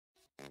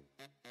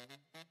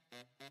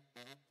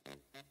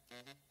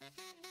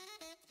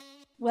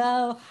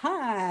Well,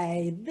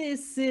 hi.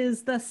 This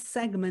is the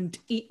segment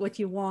Eat What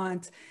You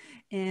Want.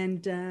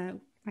 And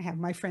I have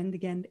my friend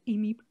again,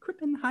 Amy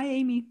Crippen. Hi,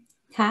 Amy.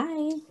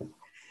 Hi.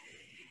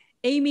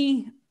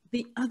 Amy,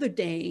 the other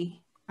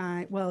day,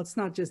 well, it's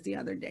not just the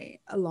other day,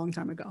 a long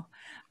time ago,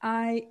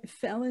 I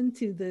fell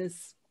into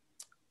this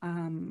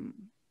um,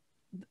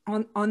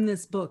 on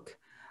this book,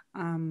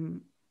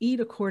 Eat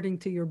According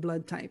to Your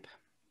Blood Type.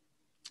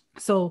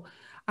 So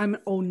I'm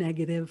O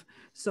negative.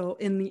 So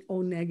in the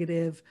O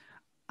negative,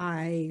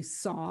 I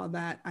saw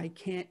that I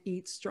can't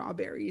eat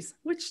strawberries,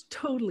 which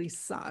totally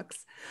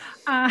sucks.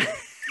 Uh,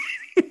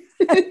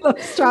 I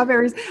love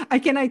strawberries. I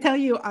tell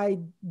you, I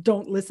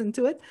don't listen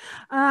to it.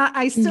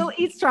 I still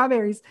eat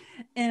strawberries.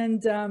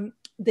 And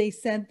they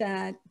say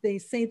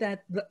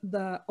that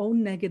the O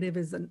negative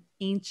is an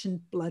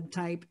ancient blood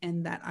type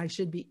and that I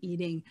should be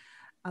eating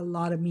a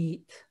lot of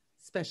meat,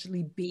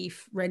 especially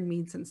beef, red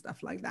meats, and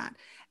stuff like that.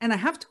 And I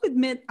have to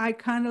admit, I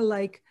kind of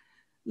like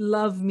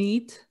love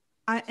meat.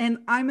 And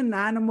I'm an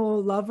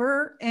animal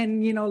lover,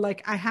 and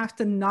like I have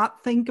to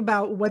not think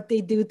about what they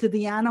do to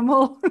the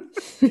animal.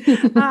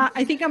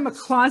 I think I'm a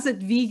closet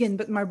vegan,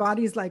 but my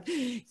body's like,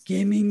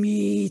 give me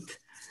meat.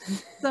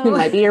 It So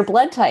might be your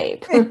blood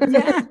type.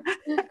 yeah.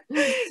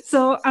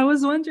 So I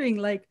was wondering,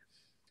 like,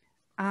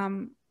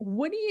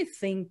 what do you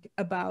think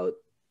about?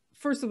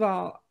 First of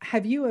all,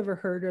 have you ever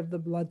heard of the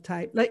blood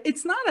type? Like,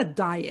 it's not a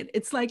diet;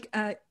 it's like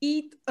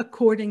eat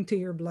according to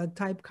your blood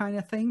type kind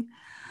of thing.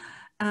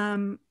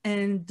 And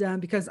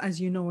because, as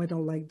you know, I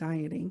don't like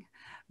dieting,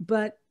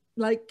 but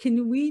like,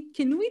 can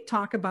we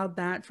talk about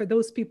that for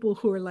those people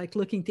who are like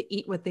looking to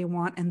eat what they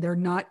want and they're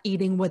not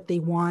eating what they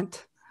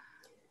want?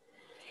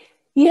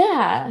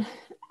 Yeah.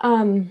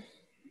 Um,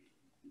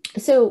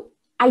 so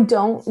I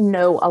don't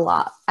know a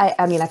lot.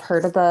 I mean, I've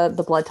heard of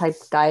the blood type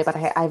diet, but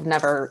I've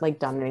never like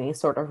done any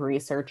sort of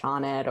research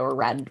on it or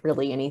read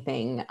really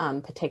anything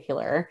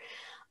particular.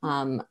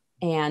 Um,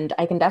 and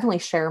I can definitely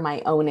share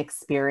my own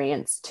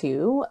experience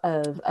too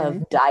Okay.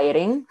 of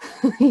dieting,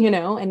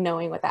 and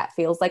knowing what that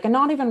feels like and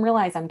not even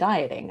realize I'm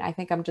dieting. I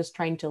think I'm just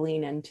trying to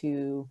lean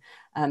into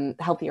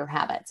healthier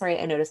habits,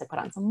 right? I notice I put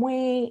on some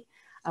weight.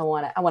 I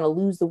want to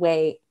lose the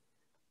weight.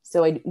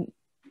 So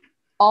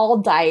all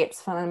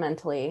diets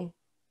fundamentally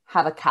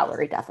have a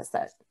calorie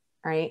deficit,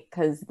 right?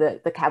 Because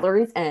the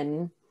calories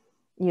in,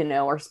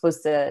 are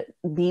supposed to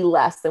be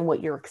less than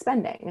what you're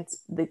expending.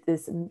 It's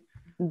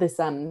this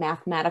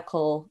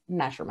mathematical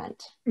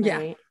measurement, Yeah.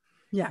 right?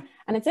 Yeah.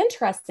 And it's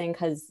interesting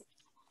because,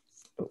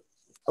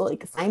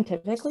 like,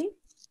 scientifically,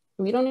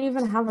 we don't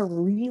even have a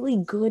really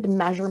good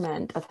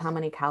measurement of how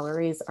many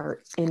calories are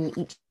in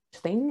each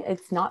thing.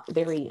 It's not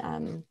very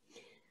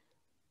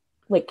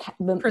like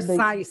the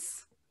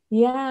Precise.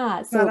 yeah.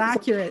 Not So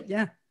accurate.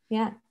 Yeah.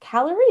 yeah,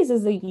 calories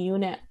is a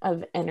unit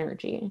of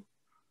energy,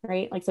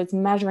 right? Like, so it's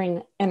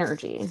measuring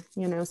energy,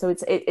 so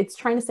it's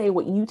trying to say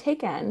what you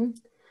take in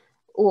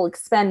will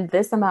expend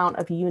this amount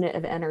of unit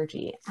of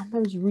energy. And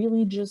there's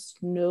really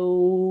just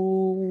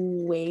no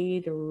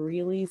way to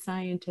really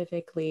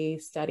scientifically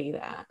study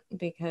that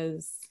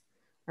because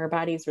our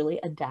bodies really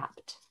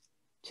adapt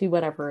to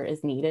whatever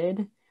is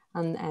needed.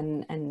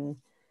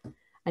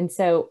 And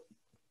so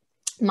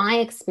my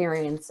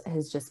experience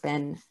has just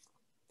been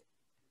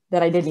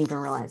that I didn't even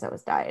realize I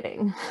was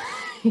dieting.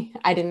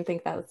 I didn't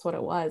think that's what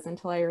it was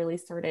until I really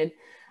started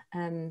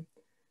um,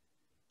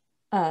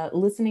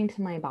 listening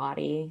to my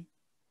body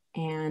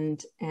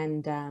and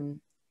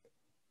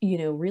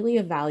really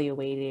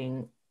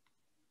evaluating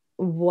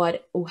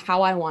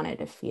how I wanted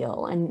to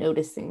feel and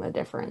noticing the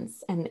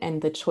difference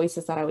and the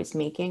choices that I was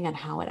making and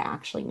how it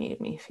actually made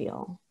me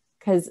feel.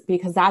 Because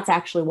that's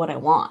actually what I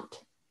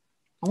want.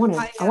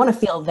 I I want to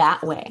feel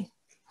that way.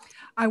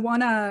 I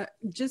want to,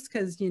 just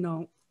because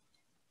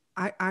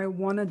I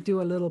want to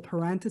do a little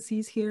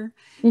parentheses here,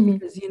 Mm-hmm.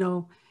 because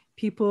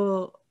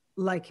people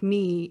like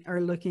me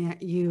are looking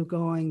at you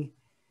going,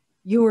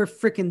 you were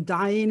freaking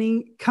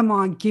dieting, come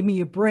on, give me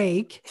a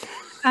break.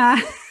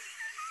 uh,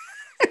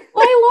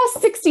 Well, I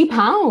lost 60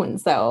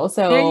 pounds though.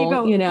 there you So,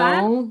 go.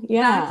 That's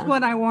yeah.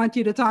 what I want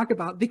you to talk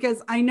about,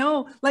 because I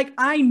know, like,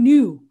 I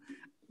knew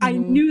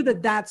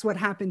that that's what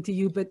happened to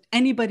you, but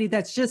anybody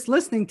that's just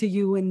listening to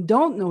you and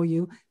don't know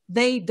you,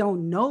 they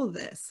don't know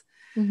this.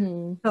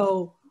 Mm-hmm.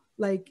 So,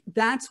 like,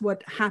 that's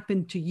what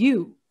happened to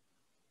you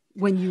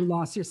when you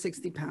lost your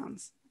 60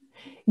 pounds.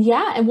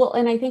 Yeah.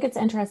 And I think it's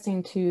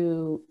interesting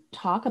to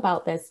talk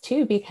about this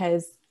too,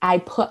 because I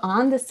put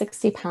on the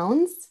 60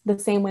 pounds the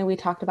same way we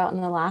talked about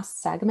in the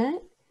last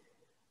segment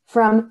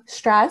from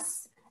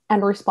stress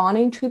and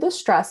responding to the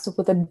stress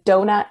with a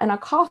donut and a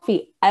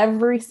coffee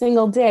every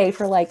single day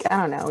for, like,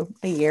 I don't know,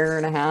 a year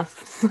and a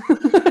half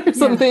or Yeah.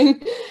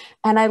 something.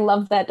 And I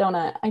love that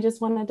donut. I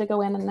just wanted to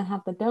go in and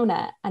have the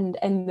donut. And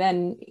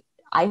then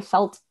I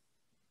felt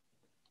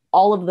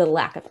all of the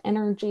lack of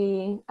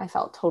energy. I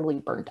felt totally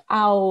burnt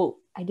out.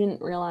 I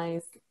didn't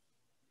realize,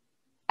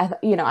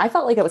 I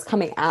felt like it was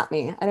coming at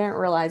me. I didn't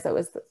realize it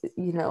was,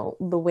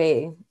 the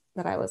way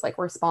that I was like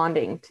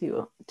responding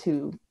to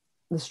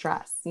the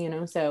stress.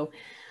 So,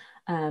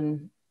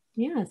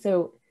 yeah,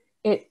 so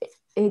it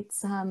it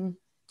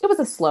was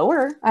a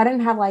slower. I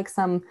didn't have like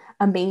some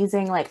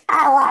amazing, like,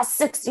 I lost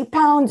 60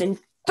 pounds in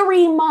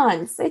 3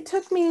 months. It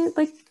took me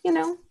like,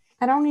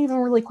 I don't even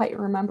really quite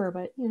remember,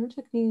 but it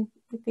took me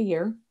like a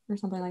year or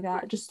something like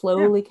that. It just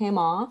slowly came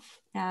off.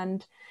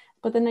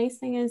 But the nice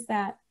thing is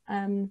that,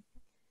 like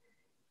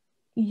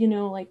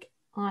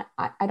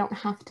I don't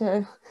have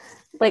to,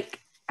 like,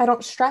 I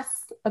don't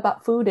stress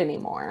about food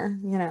anymore,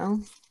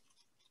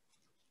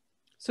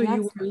 So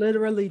you were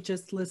literally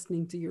just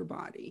listening to your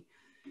body.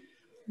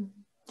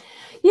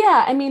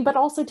 Yeah, I mean, but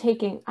also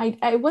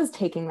I was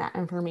taking that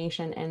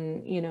information,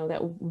 and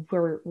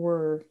that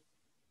we're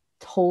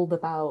told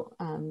about,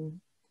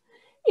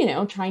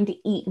 trying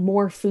to eat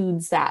more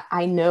foods that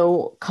I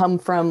know come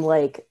from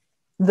like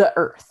the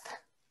earth,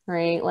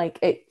 right? Like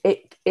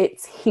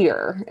it's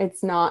here.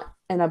 It's not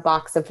in a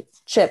box of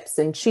chips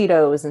and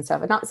Cheetos and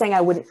stuff. I'm not saying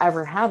I wouldn't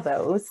ever have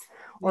those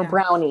or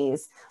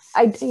brownies.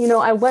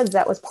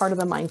 That was part of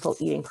the mindful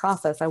eating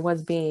process. I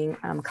was being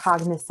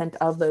cognizant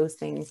of those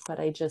things, but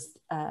I just,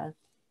 I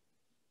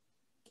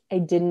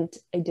didn't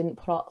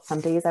put all,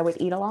 some days I would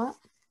eat a lot.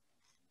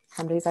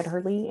 Some days I'd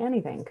hardly eat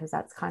anything, because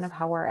that's kind of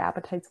how our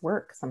appetites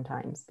work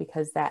sometimes,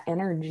 because that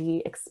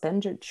energy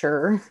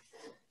expenditure,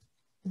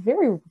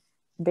 very,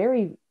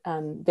 very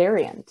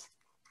variant.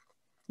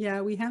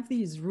 Yeah, we have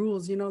these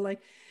rules,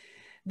 like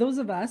those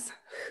of us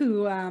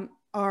who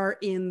are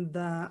in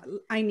the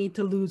I need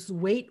to lose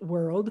weight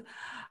world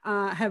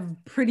have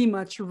pretty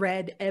much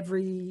read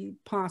every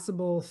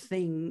possible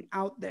thing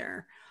out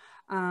there.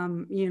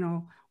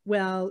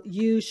 Well,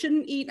 you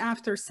shouldn't eat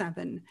after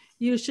 7.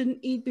 You shouldn't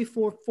eat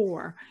before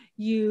 4.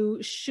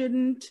 You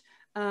shouldn't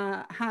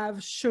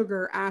have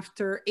sugar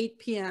after 8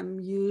 p.m.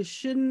 You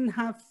shouldn't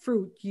have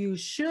fruit. You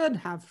should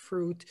have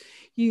fruit.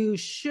 You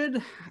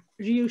shouldn't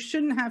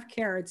have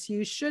carrots.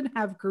 You should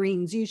have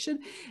greens.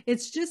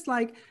 It's just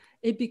like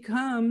it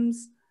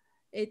becomes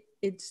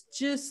it's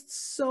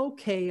just so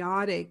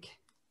chaotic,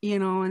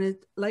 and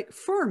it, like,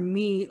 for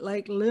me,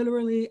 like,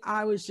 literally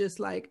I was just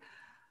like,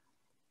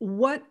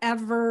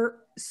 whatever,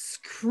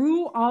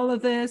 screw all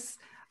of this.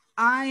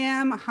 I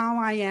am how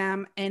I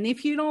am. And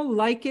if you don't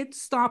like it,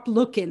 stop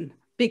looking,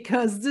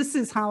 because this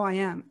is how I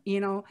am,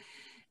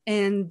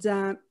 And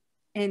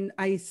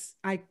I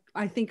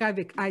think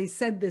I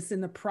said this in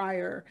the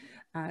prior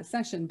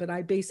session, but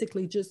I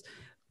basically just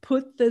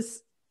put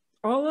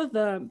all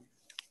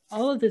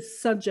of this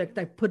subject,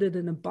 I put it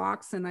in a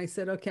box, and I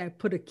said, okay, I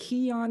put a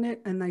key on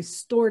it, and I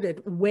stored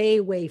it way,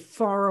 way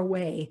far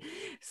away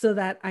so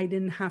that I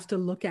didn't have to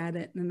look at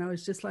it. And I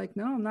was just like,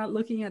 no, I'm not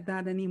looking at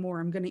that anymore.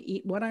 I'm going to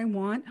eat what I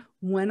want,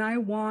 when I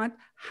want,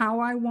 how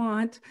I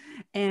want,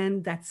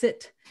 and that's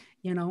it,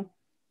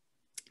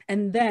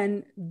 And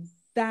then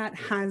that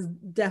has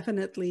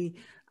definitely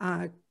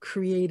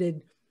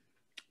created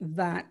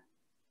that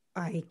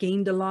I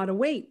gained a lot of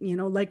weight,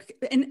 like,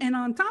 and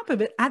on top of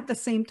it, at the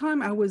same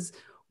time, I was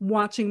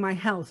watching my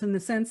health, in the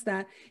sense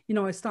that,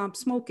 I stopped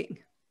smoking.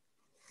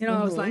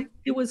 I was like,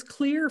 it was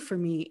clear for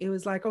me. It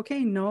was like,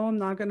 okay, no, I'm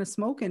not going to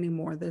smoke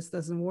anymore. This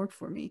doesn't work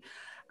for me.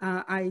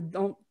 I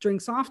don't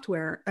drink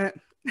software.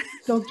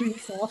 Don't drink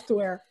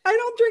software. I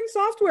don't drink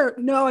software.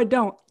 No, I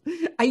don't.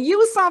 I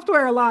use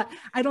software a lot.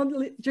 I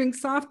don't drink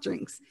soft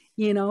drinks.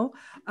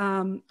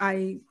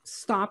 I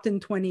stopped in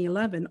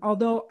 2011,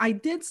 although I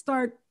did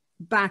start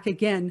back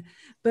again,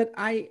 but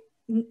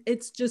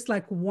it's just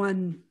like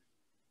 1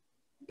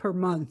 per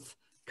month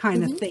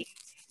kind of thing,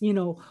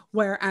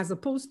 where, as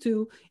opposed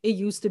to, it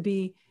used to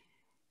be,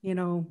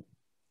 2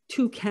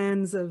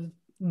 cans of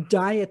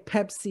Diet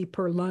Pepsi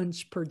per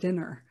lunch, per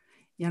dinner,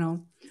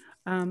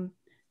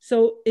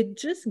 so it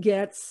just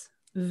gets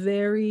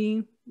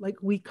very, like,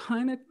 we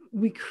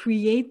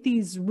create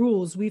these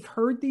rules. We've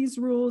heard these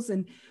rules,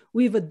 and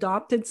we've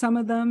adopted some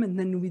of them, and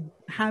then we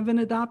haven't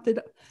adopted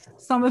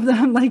some of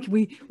them. Like,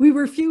 we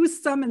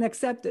refuse some and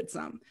accepted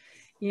some,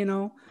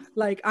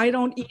 like, I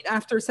don't eat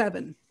after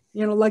 7,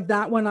 like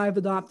that one, I've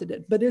adopted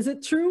it. But is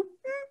it true?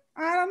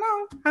 I don't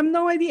know. I have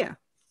no idea.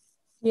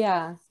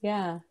 Yeah.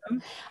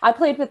 I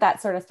played with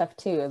that sort of stuff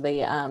too.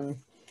 The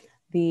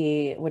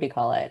what do you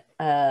call it?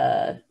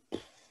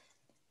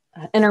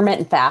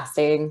 Intermittent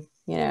fasting,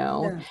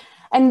 Yeah.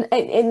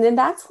 And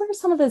that's where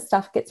some of this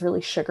stuff gets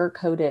really sugar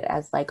coated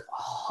as like,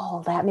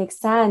 oh, that makes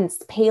sense.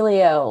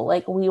 Paleo,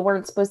 like, we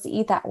weren't supposed to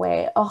eat that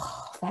way.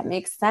 Oh, that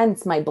makes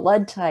sense. My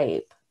blood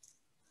type.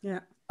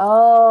 Yeah.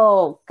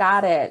 Oh,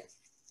 got it.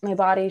 My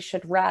body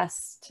should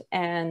rest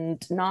and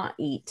not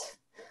eat,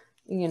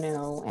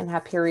 and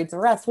have periods of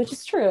rest, which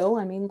is true.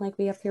 I mean, like,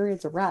 we have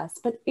periods of rest,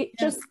 but it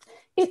just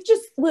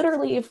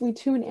literally, if we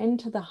tune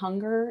into the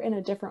hunger in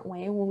a different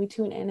way, when we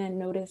tune in and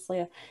notice,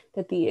 like,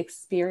 that the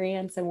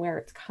experience and where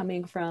it's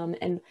coming from,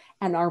 and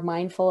are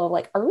mindful of,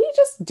 like, are we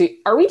just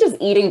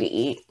eating to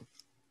eat?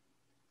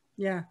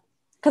 Yeah.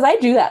 Because I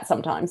do that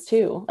sometimes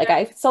too. Like,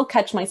 I still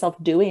catch myself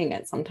doing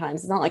it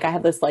sometimes. It's not like I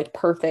have this like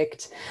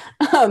perfect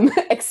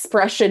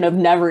expression of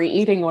never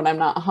eating when I'm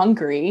not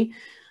hungry,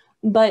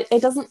 but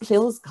it doesn't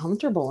feel as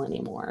comfortable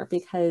anymore,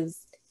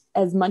 because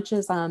as much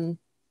as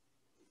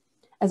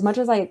as much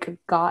as I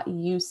got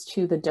used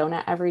to the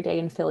donut every day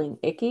and feeling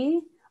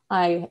icky,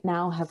 I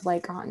now have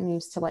like gotten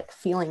used to like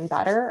feeling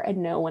better and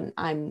know when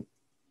I'm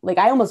like,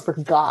 I almost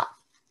forgot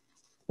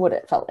what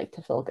it felt like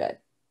to feel good,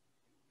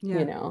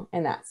 you know,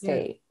 in that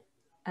state.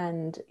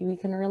 And we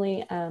can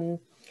really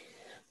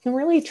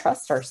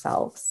trust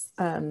ourselves,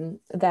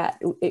 that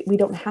we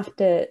don't have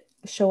to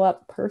show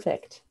up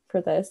perfect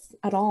for this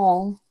at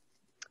all.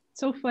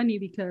 So funny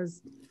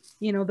because,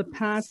 you know, the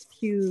past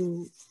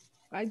few,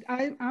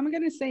 I'm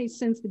going to say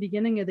since the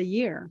beginning of the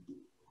year,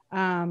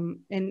 and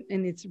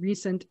it's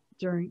recent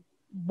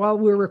while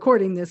we're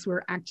recording this,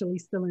 we're actually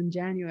still in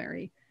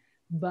January,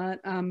 but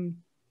I'm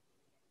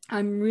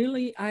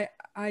really, I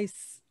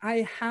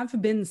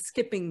have been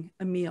skipping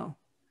a meal.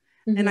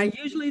 Mm-hmm. And I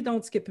usually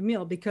don't skip a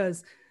meal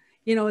because,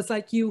 you know, it's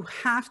like you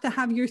have to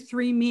have your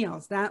 3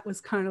 meals. That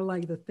was kind of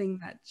like the thing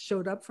that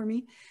showed up for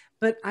me.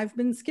 But I've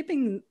been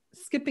skipping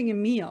a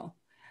meal.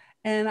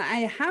 And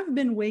I have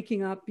been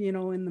waking up, you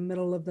know, in the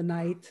middle of the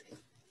night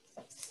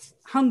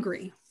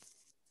hungry.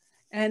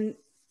 And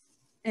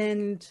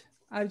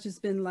I've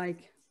just been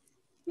like,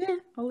 yeah,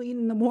 I'll eat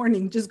in the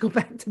morning, just go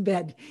back to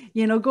bed,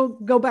 you know,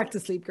 go back to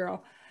sleep,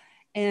 girl.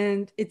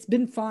 And it's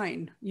been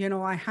fine. You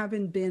know, I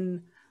haven't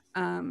been,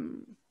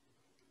 you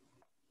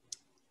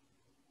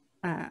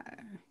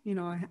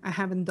know, I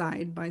haven't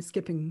died by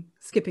skipping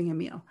a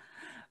meal.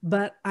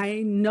 But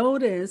I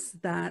notice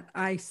that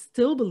I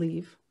still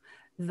believe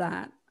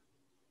that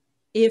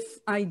if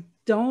I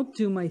don't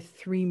do my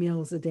 3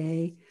 meals a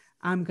day,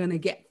 I'm going to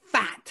get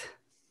fat.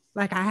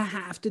 Like I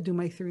have to do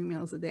my 3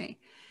 meals a day.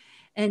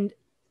 And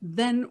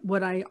then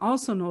what I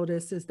also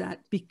noticed is that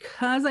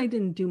because I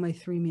didn't do my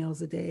 3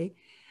 meals a day,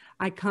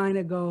 I kind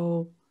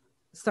of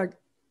start,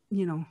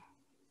 you know,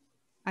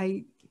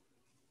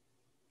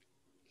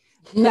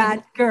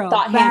 bad girl.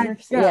 Thought bad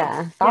hammers. girl.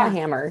 Yeah. Thought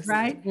hammers.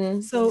 Right.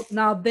 Mm-hmm. So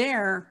now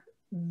there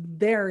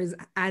is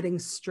adding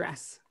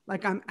stress.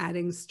 Like I'm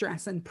adding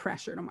stress and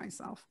pressure to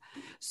myself.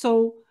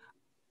 So,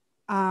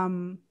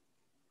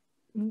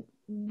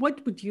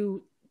 what would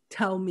you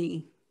tell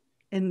me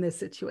in this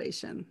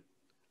situation?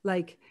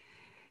 Like,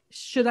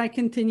 should I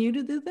continue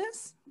to do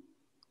this?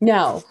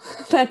 No,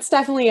 that's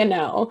definitely a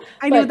no.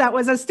 I knew that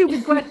was a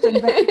stupid question,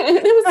 but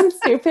it wasn't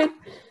stupid.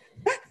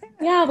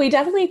 Yeah, we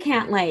definitely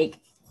can't like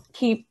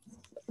keep,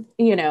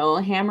 you know,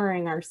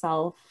 hammering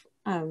ourselves.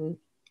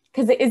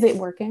 Because is it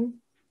working?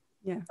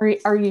 Yeah.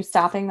 Are you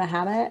stopping the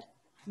habit?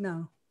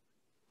 No.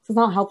 It's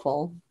not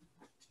helpful.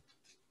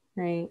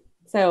 Right.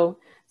 So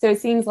it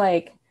seems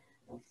like,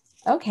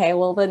 okay,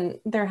 well then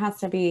there has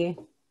to be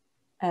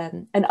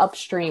an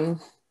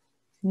upstream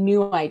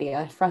new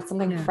idea for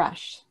something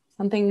fresh,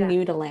 something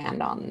new to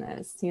land on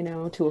this, you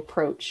know, to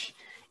approach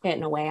it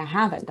in a way I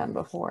haven't done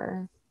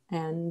before.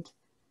 And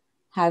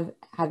have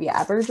you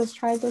ever just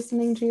tried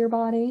listening to your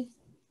body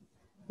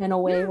in a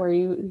way where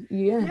you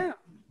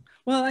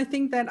well, I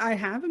think that I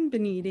haven't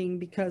been eating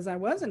because I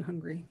wasn't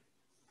hungry.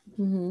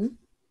 Mm-hmm.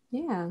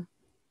 Yeah.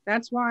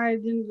 That's why I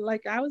didn't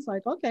like, I was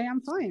like, okay,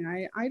 I'm fine.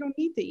 I don't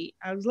need to eat.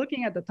 I was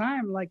looking at the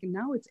time, like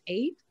now it's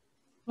 8.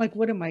 Like,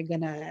 what am I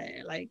gonna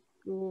like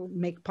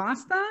make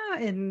pasta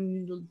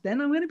and then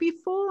I'm gonna be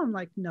full? I'm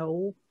like,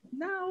 no,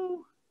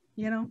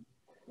 you know?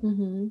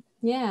 Mm-hmm.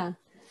 Yeah.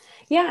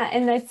 Yeah.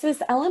 And it's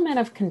this element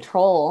of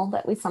control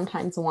that we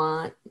sometimes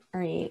want,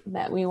 right?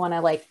 That we want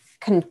to like,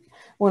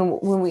 when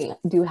we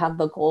do have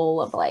the goal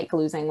of like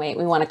losing weight,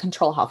 we want to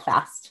control how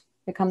fast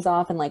it comes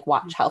off and like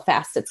watch how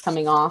fast it's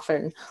coming off.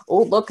 And,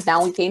 oh, look,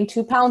 now we gained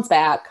 2 pounds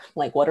back.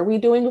 Like, what are we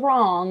doing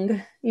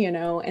wrong? You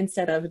know,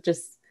 instead of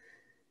just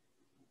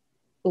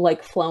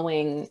like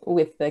flowing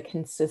with the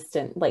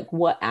consistent, like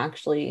what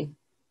actually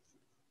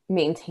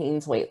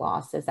maintains weight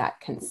loss is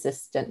that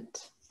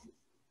consistent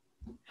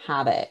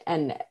habit.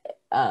 And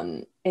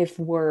if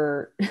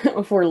we're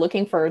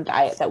looking for a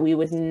diet that we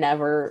would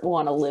never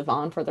want to live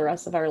on for the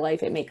rest of our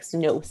life, it makes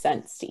no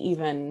sense to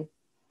even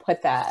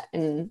put that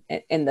in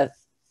the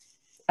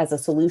as a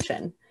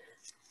solution,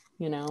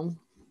 you know?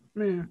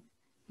 Yeah.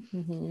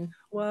 Mm-hmm.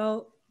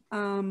 Well,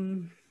 I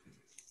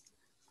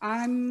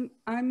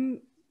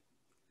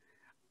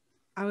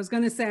was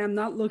going to say I'm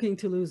not looking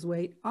to lose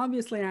weight.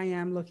 Obviously, I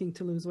am looking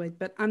to lose weight,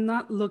 but I'm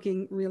not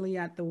looking really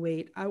at the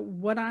weight.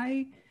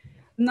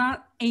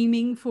 Not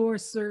aiming for a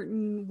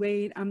certain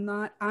weight. I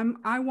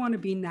want to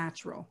be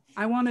natural.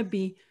 I want to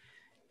be,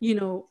 you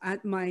know,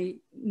 at my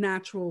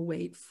natural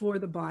weight for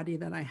the body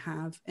that I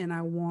have. And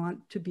I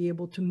want to be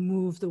able to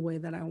move the way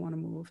that I want to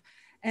move.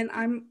 And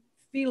I'm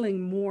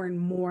feeling more and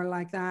more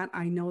like that.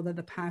 I know that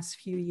the past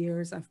few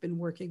years I've been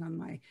working on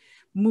my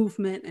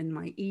movement and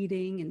my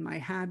eating and my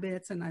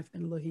habits. And I've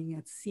been looking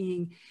at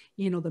seeing,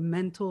 you know, the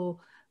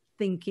mental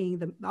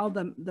thinking, all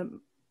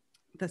the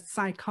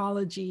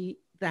psychology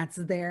that's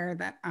there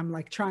that I'm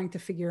like trying to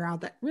figure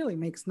out that really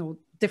makes no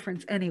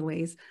difference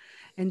anyways,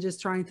 and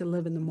just trying to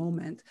live in the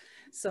moment.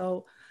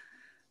 So,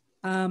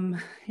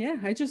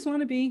 I just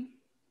want to be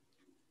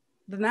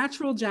the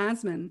natural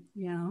Jasmine,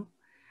 you know,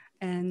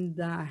 and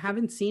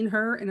haven't seen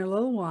her in a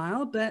little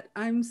while, but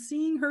I'm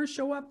seeing her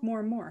show up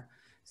more and more.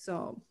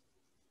 So,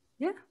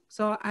 Yeah.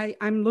 So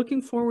I'm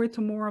looking forward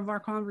to more of our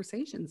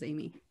conversations,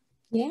 Amy.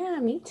 Yeah,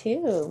 me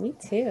too. Me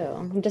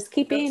too. Just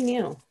keep being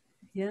you.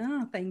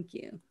 Yeah, thank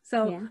you.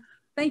 So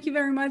thank you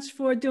very much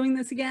for doing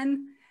this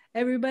again.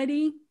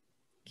 Everybody,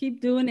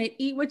 keep doing it.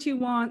 Eat what you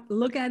want.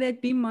 Look at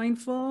it. Be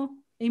mindful.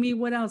 Amy,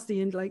 what else do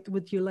you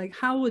like?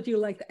 How would you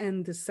like to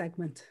end this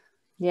segment?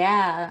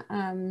 Yeah.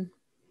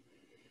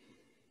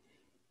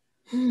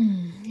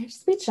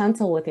 Just be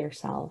gentle with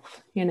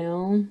yourself, you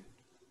know?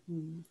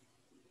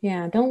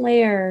 Yeah. Don't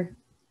lay our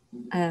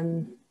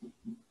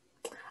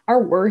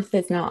worth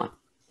is not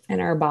in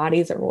our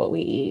bodies or what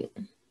we eat.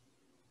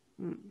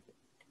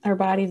 Our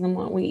bodies and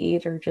what we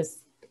eat are just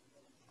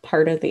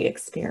part of the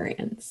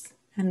experience.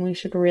 And we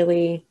should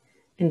really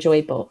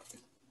enjoy both.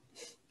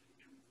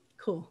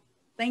 Cool.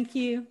 Thank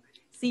you.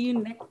 See you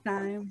next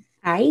time.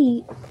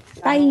 Bye.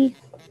 Bye.